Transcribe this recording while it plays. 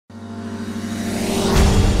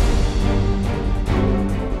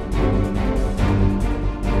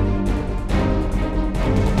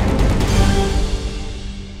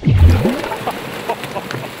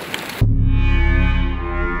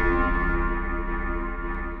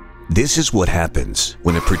This is what happens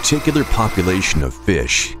when a particular population of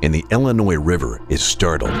fish in the Illinois River is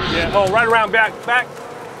startled. Yeah, oh, right around back,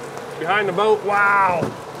 behind the boat. Wow.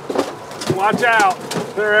 Watch out,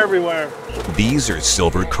 they're everywhere. These are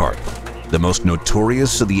silver carp, the most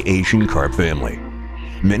notorious of the Asian carp family.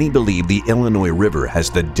 Many believe the Illinois River has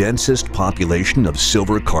the densest population of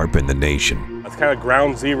silver carp in the nation. That's kind of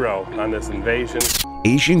ground zero on this invasion.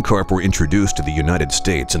 Asian carp were introduced to the United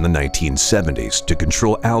States in the 1970s to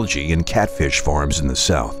control algae in catfish farms in the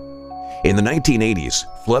South. In the 1980s,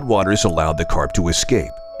 floodwaters allowed the carp to escape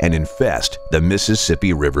and infest the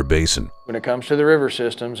Mississippi River basin. When it comes to the river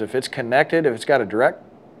systems, if it's connected, if it's got a direct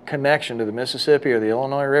connection to the Mississippi or the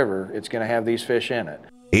Illinois River, it's going to have these fish in it.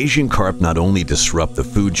 Asian carp not only disrupt the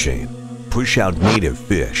food chain, push out native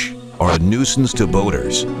fish, are a nuisance to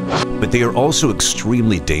boaters, but they are also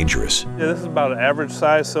extremely dangerous. Yeah, this is about an average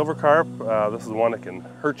size silver carp. This is the one that can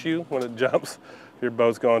hurt you when it jumps. If your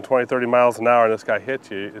boat's going 20, 30 miles an hour and this guy hits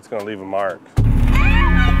you, it's going to leave a mark.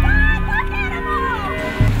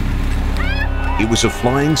 It was a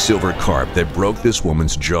flying silver carp that broke this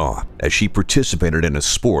woman's jaw as she participated in a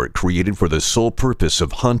sport created for the sole purpose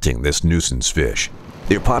of hunting this nuisance fish.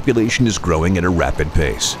 Their population is growing at a rapid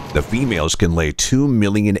pace. The females can lay 2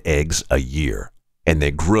 million eggs a year, and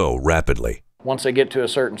they grow rapidly. Once they get to a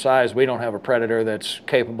certain size, we don't have a predator that's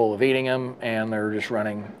capable of eating them, and they're just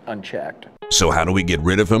running unchecked. So how do we get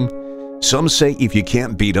rid of them? Some say if you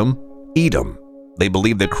can't beat them, eat them. They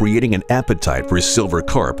believe that creating an appetite for silver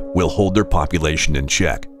carp will hold their population in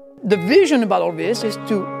check. The vision about all this is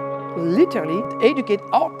to literally educate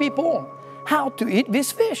our people how to eat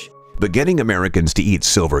this fish. But getting Americans to eat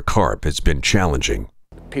silver carp has been challenging.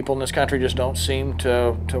 People in this country just don't seem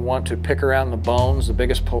to want to pick around the bones. The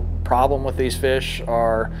biggest problem with these fish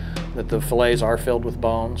are that the fillets are filled with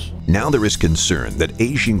bones. Now there is concern that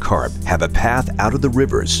Asian carp have a path out of the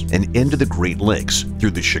rivers and into the Great Lakes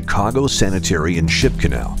through the Chicago Sanitary and Ship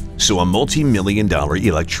Canal. So a multi-million-dollar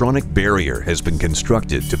electronic barrier has been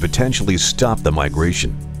constructed to potentially stop the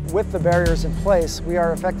migration. With the barriers in place, we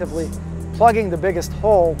are effectively plugging the biggest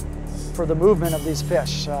hole for the movement of these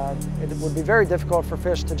fish. It would be very difficult for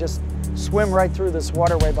fish to just swim right through this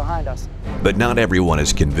waterway behind us. But not everyone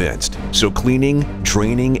is convinced, so cleaning,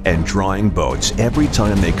 training, and drying boats every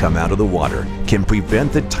time they come out of the water can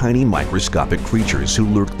prevent the tiny microscopic creatures who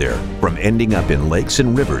lurk there from ending up in lakes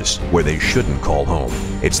and rivers where they shouldn't call home.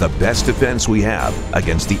 It's the best defense we have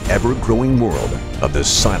against the ever-growing world of the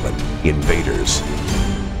silent invaders.